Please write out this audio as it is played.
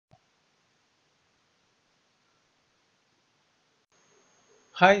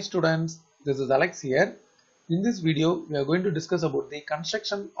Hi students, this is Alex here. In this video, we are going to discuss about the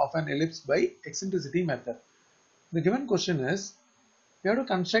construction of an ellipse by eccentricity method. The given question is, we have to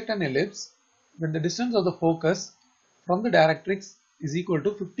construct an ellipse when the distance of the focus from the directrix is equal to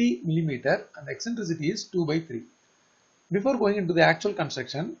 50 mm and the eccentricity is 2 by 3. Before going into the actual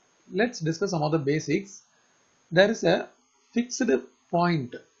construction, let's discuss some of the basics. There is a fixed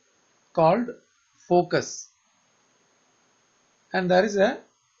point called focus, and there is a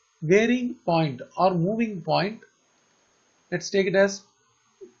varying point or moving point. Let's take it as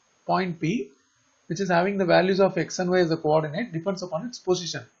point P, which is having the values of x and y as a coordinate, depends upon its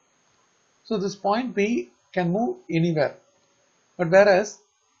position. So this point P can move anywhere, but whereas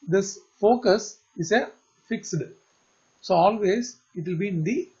this focus is a fixed, so always it will be in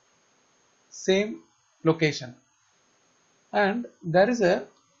the same location, and there is a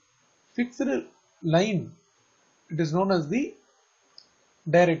fixed line. It is known as the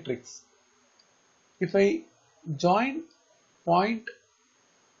directrix. If I join point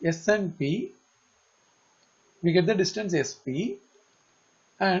S and P, we get the distance SP,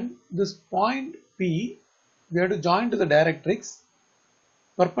 and this point P we have to join to the directrix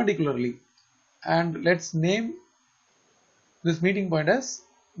perpendicularly, and let's name this meeting point as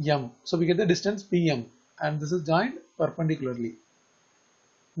M. So we get the distance PM, and this is joined perpendicularly.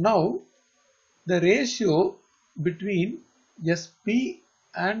 Now the ratio between SP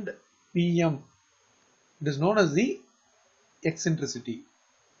and PM, it is known as the eccentricity.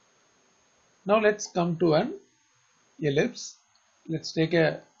 Now let's come to an ellipse. Let's take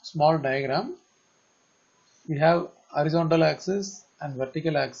a small diagram. We have horizontal axis and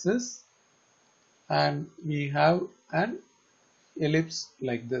vertical axis, and we have an ellipse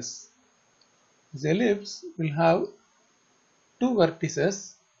like this. This ellipse will have two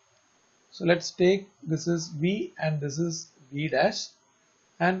vertices. So let's take this is V and this is V dash,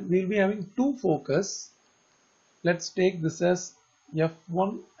 and we will be having two focus. Let's take this as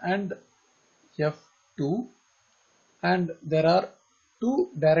F1 and F2, and there are two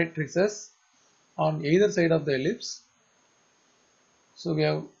directrices on either side of the ellipse. So we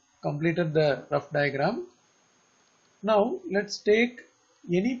have completed the rough diagram. Now let's take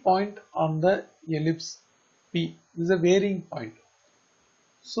any point on the ellipse P. This is a varying point.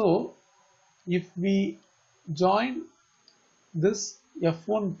 So if we join this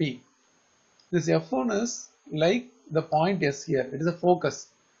F1P, this F1 is like the point S here. It is a focus.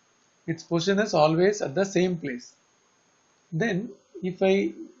 Its position is always at the same place. Then if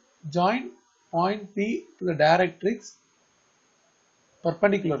I join point P to the directrix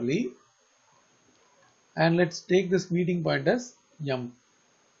perpendicularly, and let's take this meeting point as M.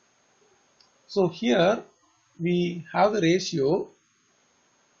 So here we have the ratio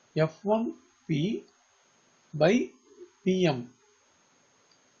F1P by PM,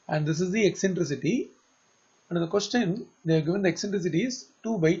 and this is the eccentricity, and in the question they have given the eccentricity is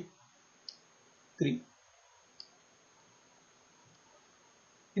 2 by 3.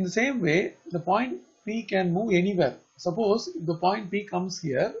 In the same way, the point P can move anywhere. Suppose if the point P comes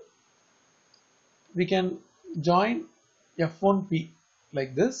here, we can join F1P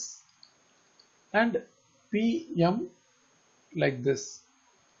like this and PM like this.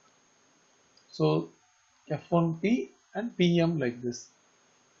 So F1P and PM like this.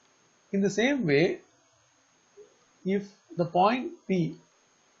 In the same way, if the point P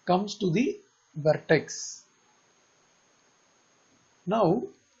comes to the vertex, now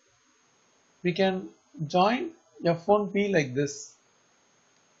we can join F1P like this.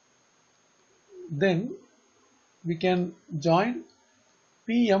 Then we can join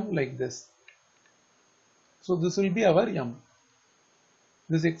PM like this. So this will be our M.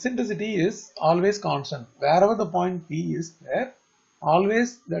 This eccentricity is always constant. Wherever the point P is there,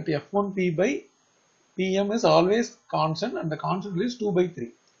 always that F1P by PM is always constant, and the constant is 2 by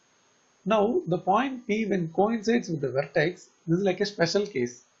 3. Now the point P, when coincides with the vertex, this is like a special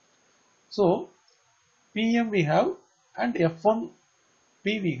case. So PM we have and F1P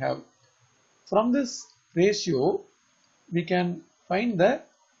we have. From this ratio we can find the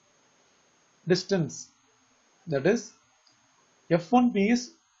distance, that is F1P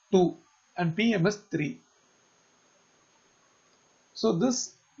is 2 and PM is 3. So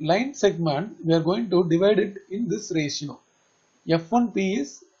this line segment we are going to divide it in this ratio. F1P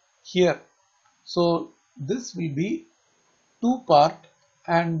is here, so this will be 2 part,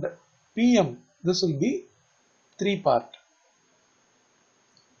 and PM this will be 3 part.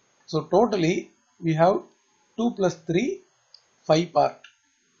 So totally we have 2 plus 3, 5 part.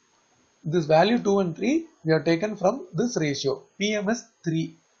 This value 2 and 3 we have taken from this ratio. PM is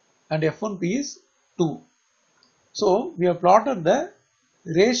 3 and F1P is 2. So we have plotted the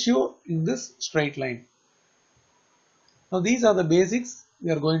ratio in this straight line. Now these are the basics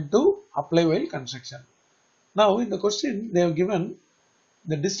we are going to apply while construction. Now in the question they have given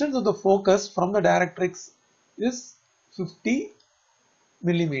the distance of the focus from the directrix is 50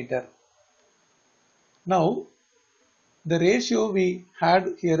 millimeter. Now the ratio we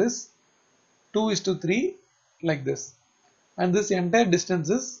had here is 2:3 like this, and this entire distance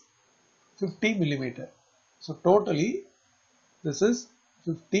is 50 millimeter. So totally this is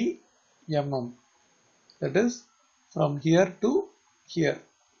 50 mm, that is from here to here.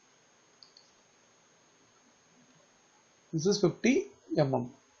 This is 50 mm.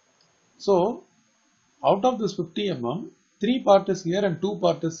 So out of this 50 mm, 3 part is here and 2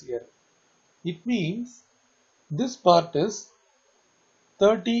 part is here. It means this part is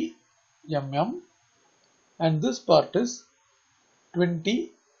 30 mm and this part is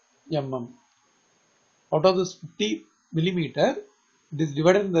 20 mm. Out of this 50 millimeter, it is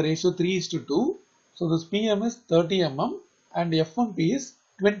divided in the ratio 3:2. So this PM is 30 mm and F1P is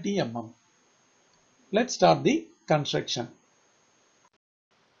 20 mm. Let's start the construction.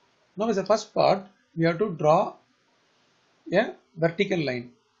 Now as the first part, we have to draw a vertical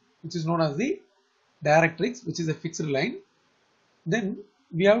line which is known as the directrix, which is a fixed line. Then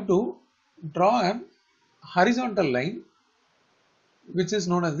we have to draw a horizontal line which is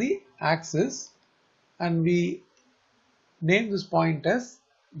known as the axis, and we name this point as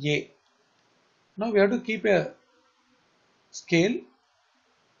A. Now we have to keep a scale,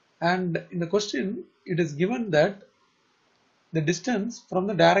 and in the question it is given that the distance from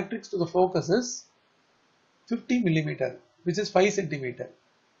the directrix to the focus is 50 millimeter, which is 5 centimeter.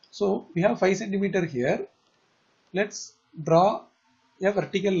 So we have 5 centimeter here. Let's draw a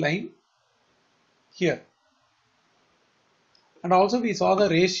vertical line here. And also we saw the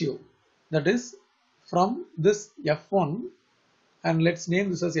ratio, that is from this F1, and let's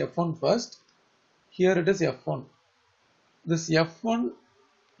name this as F1 first. Here it is F1. This F1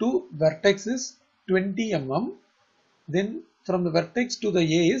 to vertex is 20 mm. Then from the vertex to the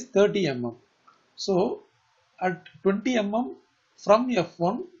A is 30 mm. So at 20 mm from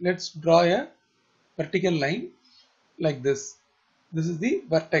F1, let's draw a vertical line like this. This is the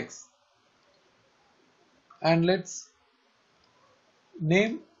vertex. And let's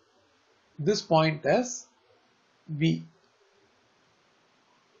name this point as V.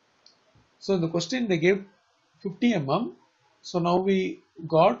 So in the question they gave 50 mm. So now we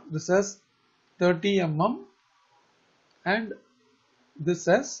got this as 30 mm and this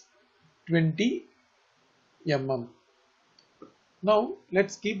as 20 mm. Now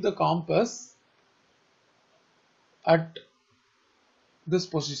let's keep the compass at this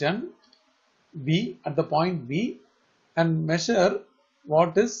position B, at the point B, and measure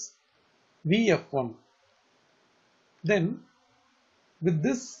what is VF1. Then with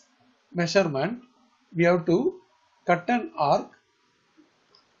this measurement we have to cut an arc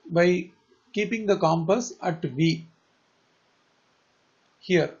by keeping the compass at V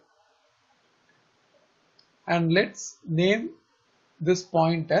here, and let's name this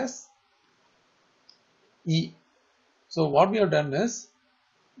point as E. So what we have done is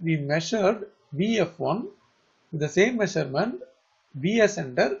we measured VF1 with the same measurement, V as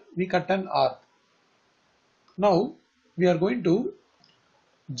center, we cut an arc. Now we are going to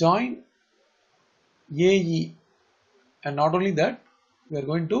join AE, and not only that, we are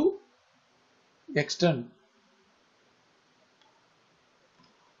going to extend.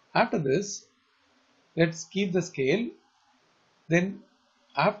 After this, let's keep the scale. Then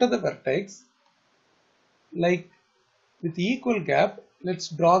after the vertex, like with equal gap, let's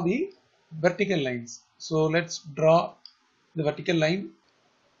draw the vertical lines. So let's draw the vertical line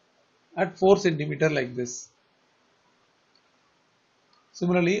at 4 centimeter like this.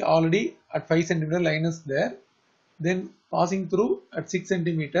 Similarly, already at 5 centimeter line is there. Then passing through at 6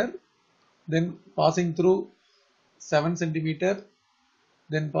 centimeter, then passing through 7 centimeter,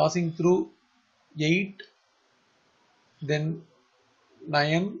 then passing through 8, then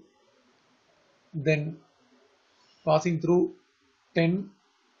 9, then passing through 10,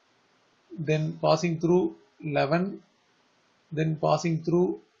 then passing through 11, then passing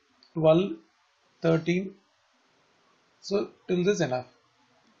through 12, 13. So till this enough.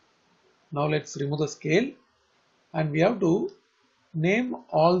 Now let's remove the scale, and we have to name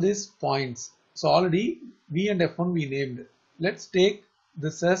all these points. So already V and F1 we named. Let's take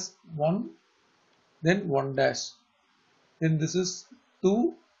this as 1, then 1 dash, then this is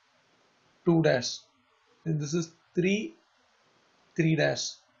 2, 2 dash, then this is 3, 3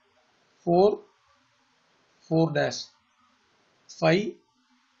 dash, 4, 4 dash, 5,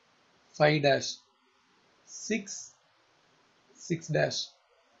 5 dash, 6, 6 dash,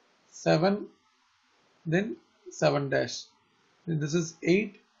 7, then 7 dash, then this is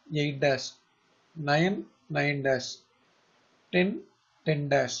 8, 8 dash, 9, 9 dash, 10, 10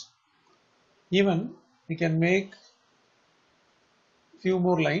 dash. Even we can make few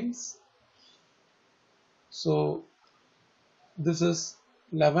more lines. So this is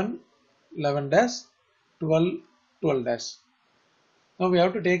 11, 11 dash, 12, 12 dash. Now we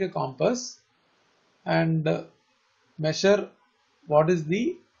have to take a compass and measure what is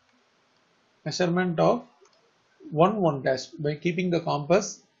the measurement of 1, 1 dash. By keeping the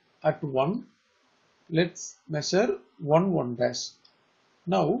compass at 1, let's measure 1, 1 dash.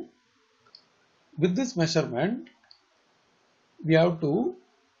 Now with this measurement, we have to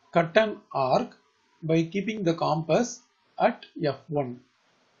cut an arc by keeping the compass at F1.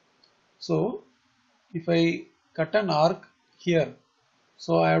 So if I cut an arc here,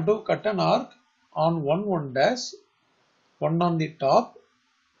 so I have to cut an arc on 1, 1 dash, one on the top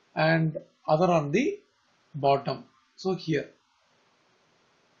and other on the bottom. So here.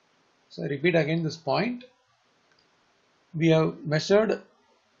 So I repeat again this point. We have measured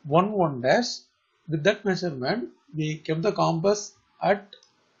 1, 1 dash. With that measurement, we kept the compass at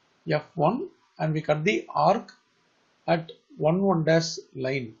F1 and we cut the arc at 1, 1 dash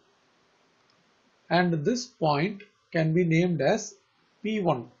line. And this point can be named as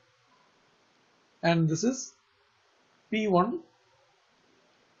P1. And this is P1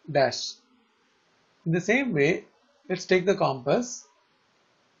 dash. In the same way, let's take the compass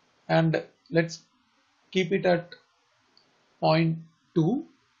and let's keep it at point 2,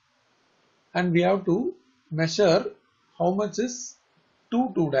 and we have to measure how much is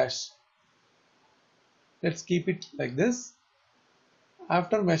 2, 2 dash. Let's keep it like this.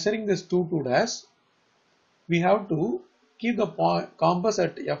 After measuring this 2, 2 dash, we have to keep the compass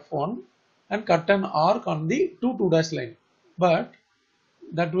at F1 and cut an arc on the 2, 2 dash line. But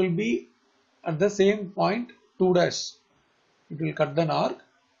that will be at the same point 2 dash. It will cut an arc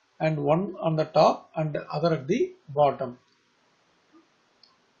and one on the top and the other at the bottom.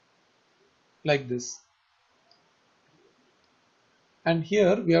 Like this. And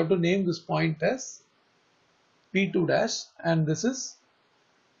here we have to name this point as P2 dash and this is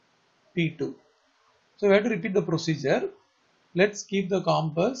P2. So we have to repeat the procedure. Let's keep the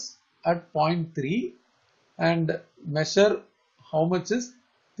compass at point 3 and measure how much is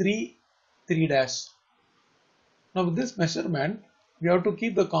 3, 3 dash. Now with this measurement, we have to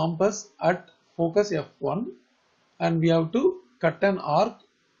keep the compass at focus F1 and we have to cut an arc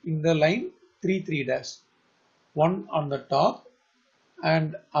in the line 3, 3 dash. One on the top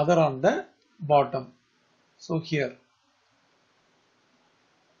and other on the bottom. So here.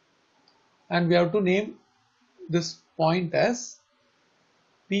 And we have to name this point as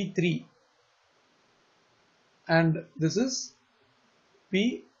P3 and this is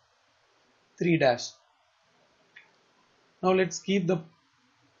P3 dash. Now let's keep the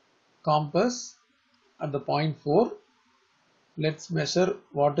compass at the point 4. Let's measure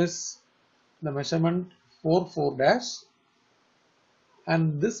what is the measurement 4, 4 dash,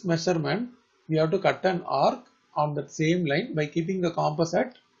 and this measurement we have to cut an arc on that same line by keeping the compass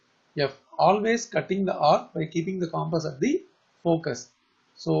at F. Always cutting the arc by keeping the compass at the focus.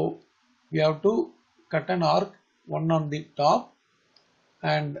 So we have to cut an arc, one on the top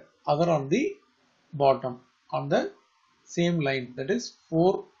and other on the bottom on the same line, that is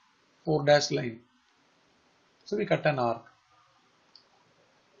 4, 4 dash line. So we cut an arc.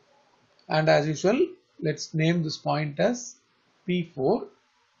 And as usual, let's name this point as P4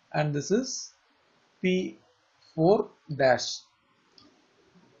 and this is P4 dash.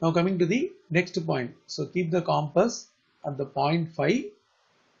 Now coming to the next point. So keep the compass at the point 5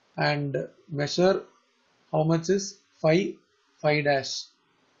 and measure how much is 5, 5 dash.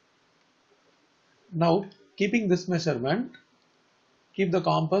 Now keeping this measurement, keep the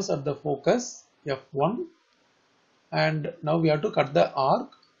compass at the focus F1 and now we have to cut the arc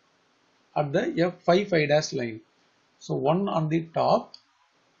at the F5, 5 dash line. So one on the top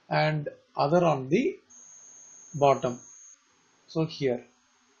and other on the bottom. So here.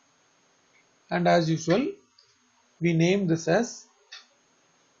 And as usual, we name this as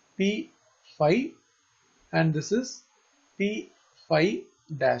P5 and this is P5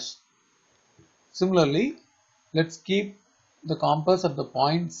 dash. Similarly, let's keep the compass at the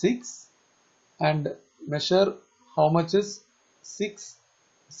point 6 and measure how much is 6,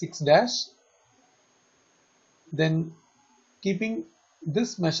 6 dash. Then keeping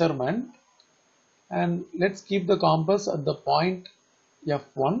this measurement and let's keep the compass at the point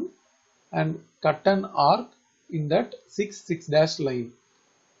F1 and cut an arc in that 6, 6 dash line.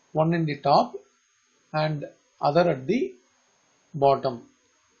 One in the top and other at the bottom.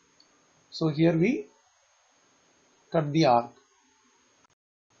 So here we cut the arc.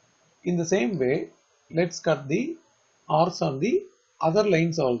 In the same way, let's cut the arcs on the other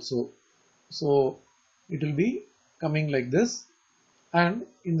lines also. So it will be coming like this, and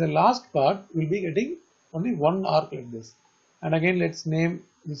in the last part we'll be getting only one arc like this. And again let's name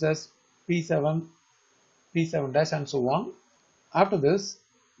this as P7, P7 dash and so on. After this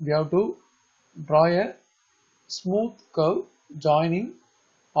we have to draw a smooth curve joining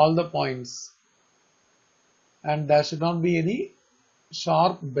all the points, and there should not be any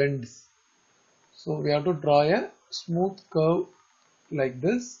sharp bends. So we have to draw a smooth curve like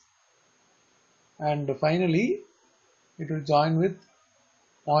this, and finally it will join with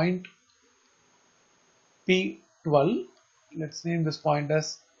point P12. Let's name this point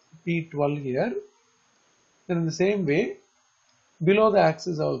as P12 here. Then in the same way, below the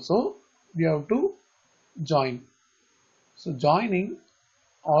axis also we have to join. So joining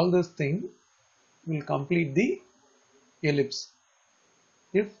all this thing will complete the ellipse.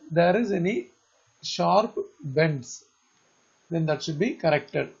 If there is any sharp bends, then that should be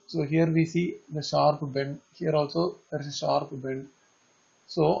corrected. So here we see the sharp bend, here also there is a sharp bend.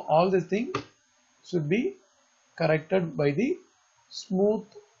 So all this thing should be corrected by the smooth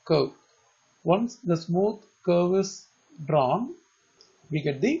curve. Once the smooth curve is drawn, we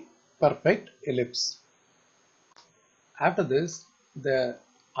get the perfect ellipse. After this, the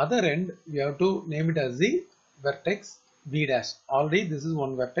other end we have to name it as the vertex V dash. Already this is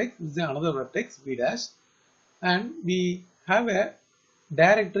one vertex, this is another vertex V dash, and we have a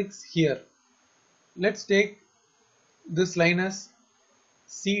directrix here. Let's take this line as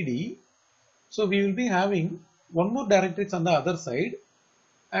CD. So we will be having one more directrix on the other side,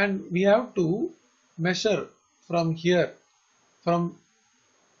 and we have to measure from here, from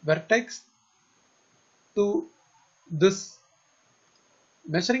vertex to this,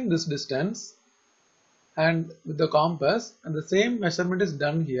 measuring this distance and with the compass, and the same measurement is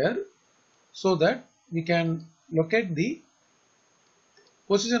done here so that we can locate the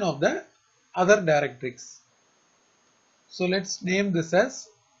position of the other directrix. So let's name this as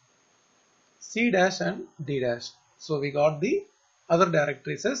C dash and D dash. So we got the other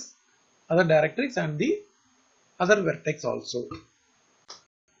directrix and the other vertex also.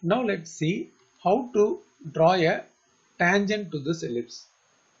 Now let's see how to draw a tangent to this ellipse.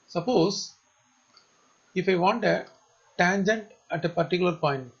 Suppose if I want a tangent at a particular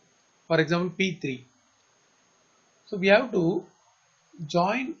point, for example P3, so we have to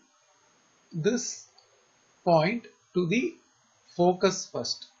join this point to the focus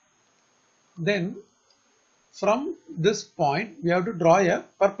first. Then from this point we have to draw a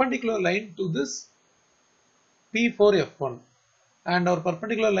perpendicular line to this P4F1, and our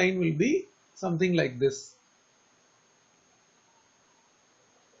perpendicular line will be something like this.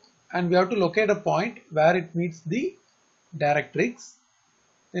 And we have to locate a point where it meets the directrix.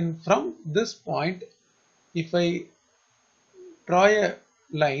 Then from this point, if I draw a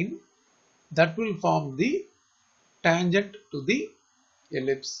line, that will form the tangent to the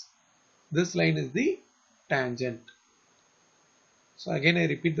ellipse. This line is the tangent. So again I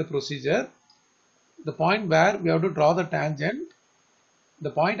repeat the procedure. The point where we have to draw the tangent,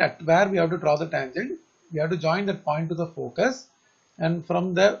 the point at where we have to draw the tangent, we have to join that point to the focus, and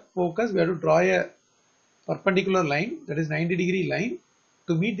from the focus we have to draw a perpendicular line, that is 90-degree line,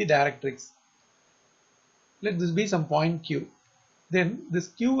 to meet the directrix. Let this be some point Q. Then this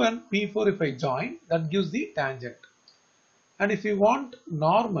Q and P4 if I join, that gives the tangent. And if you want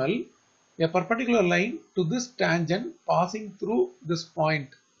normal, a perpendicular line to this tangent passing through this point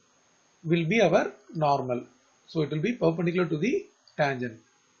will be our normal. So it will be perpendicular to the tangent,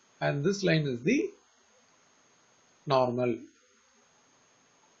 and this line is the normal.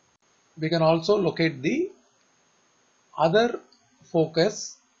 We can also locate the other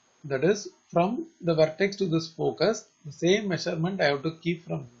focus, that is from the vertex to this focus, the same measurement I have to keep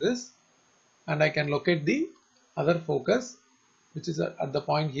from this, and I can locate the other focus which is at the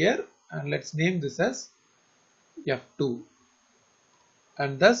point here, and let's name this as F2.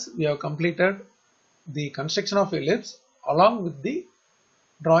 And thus we have completed the construction of ellipse along with the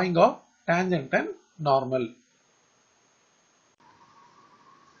drawing of tangent and normal.